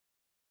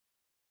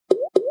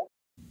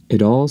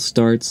It all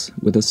starts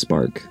with a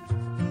spark.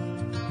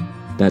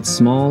 That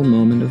small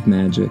moment of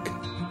magic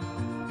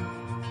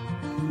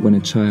when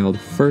a child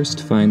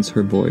first finds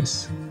her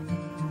voice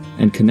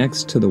and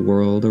connects to the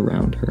world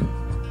around her.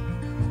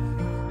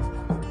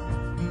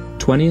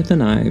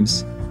 20th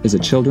Ives is a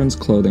children's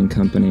clothing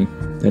company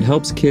that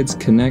helps kids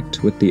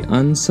connect with the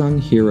unsung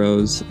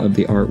heroes of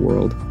the art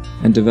world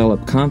and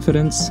develop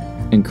confidence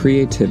and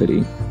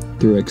creativity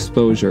through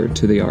exposure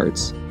to the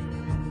arts.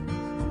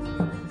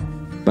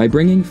 By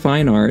bringing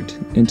fine art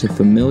into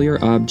familiar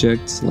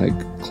objects like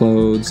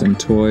clothes and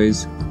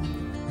toys,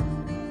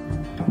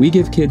 we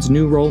give kids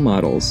new role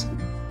models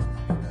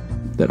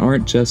that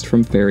aren't just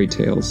from fairy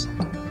tales,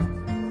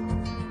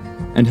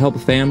 and help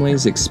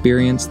families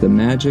experience the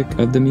magic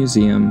of the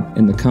museum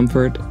in the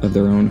comfort of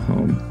their own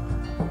home.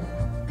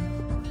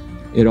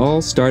 It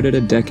all started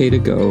a decade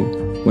ago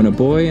when a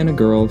boy and a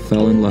girl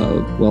fell in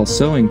love while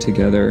sewing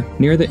together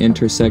near the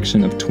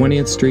intersection of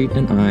 20th Street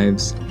and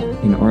Ives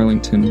in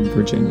Arlington,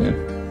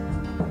 Virginia.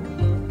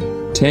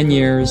 10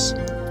 years,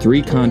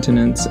 3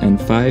 continents,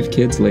 and 5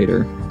 kids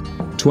later,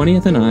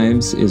 20th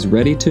Ives is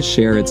ready to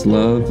share its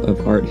love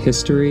of art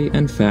history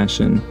and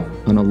fashion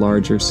on a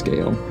larger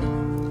scale.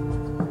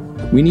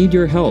 We need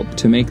your help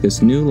to make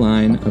this new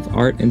line of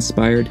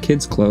art-inspired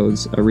kids'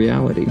 clothes a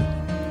reality.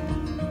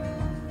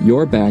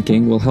 Your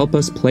backing will help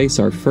us place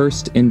our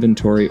first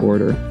inventory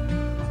order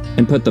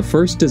and put the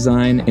first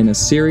design in a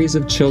series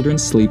of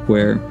children's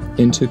sleepwear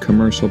into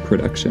commercial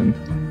production.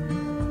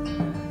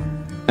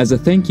 As a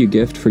thank you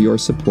gift for your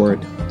support,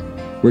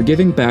 we're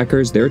giving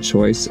backers their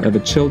choice of a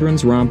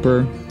children's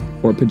romper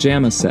or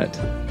pajama set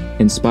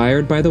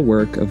inspired by the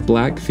work of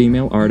Black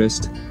female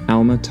artist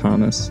Alma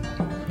Thomas.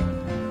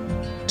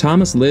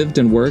 Thomas lived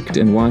and worked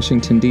in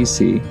Washington,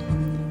 D.C.,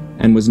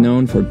 and was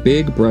known for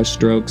big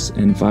brushstrokes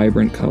and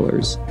vibrant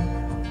colors.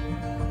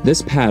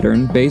 This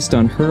pattern, based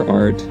on her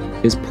art,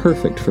 is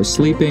perfect for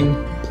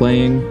sleeping,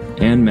 playing,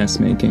 and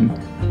messmaking.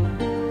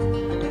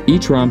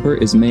 Each romper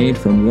is made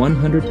from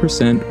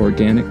 100%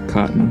 organic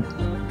cotton,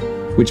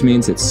 which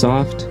means it's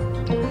soft,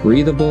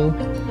 breathable,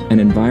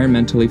 and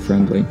environmentally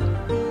friendly.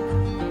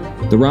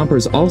 The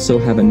rompers also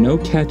have a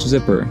no-catch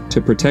zipper to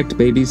protect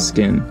baby's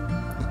skin,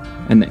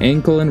 and the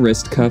ankle and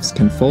wrist cuffs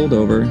can fold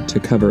over to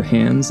cover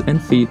hands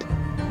and feet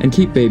and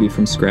keep baby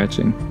from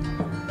scratching.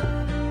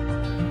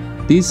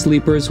 These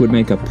sleepers would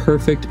make a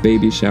perfect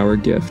baby shower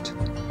gift,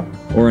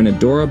 or an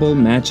adorable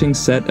matching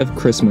set of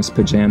Christmas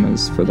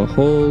pajamas for the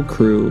whole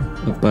crew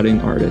of budding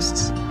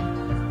artists.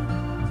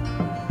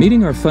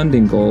 Meeting our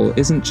funding goal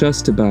isn't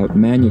just about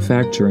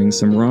manufacturing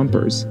some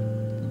rompers.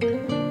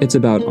 It's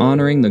about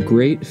honoring the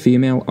great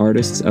female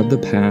artists of the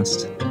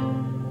past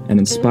and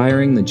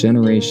inspiring the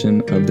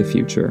generation of the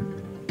future.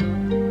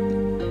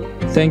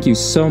 Thank you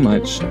so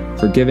much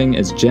for giving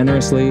as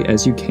generously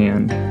as you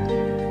can.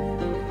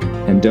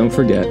 And don't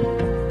forget,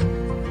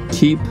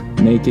 keep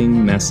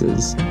making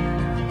messes.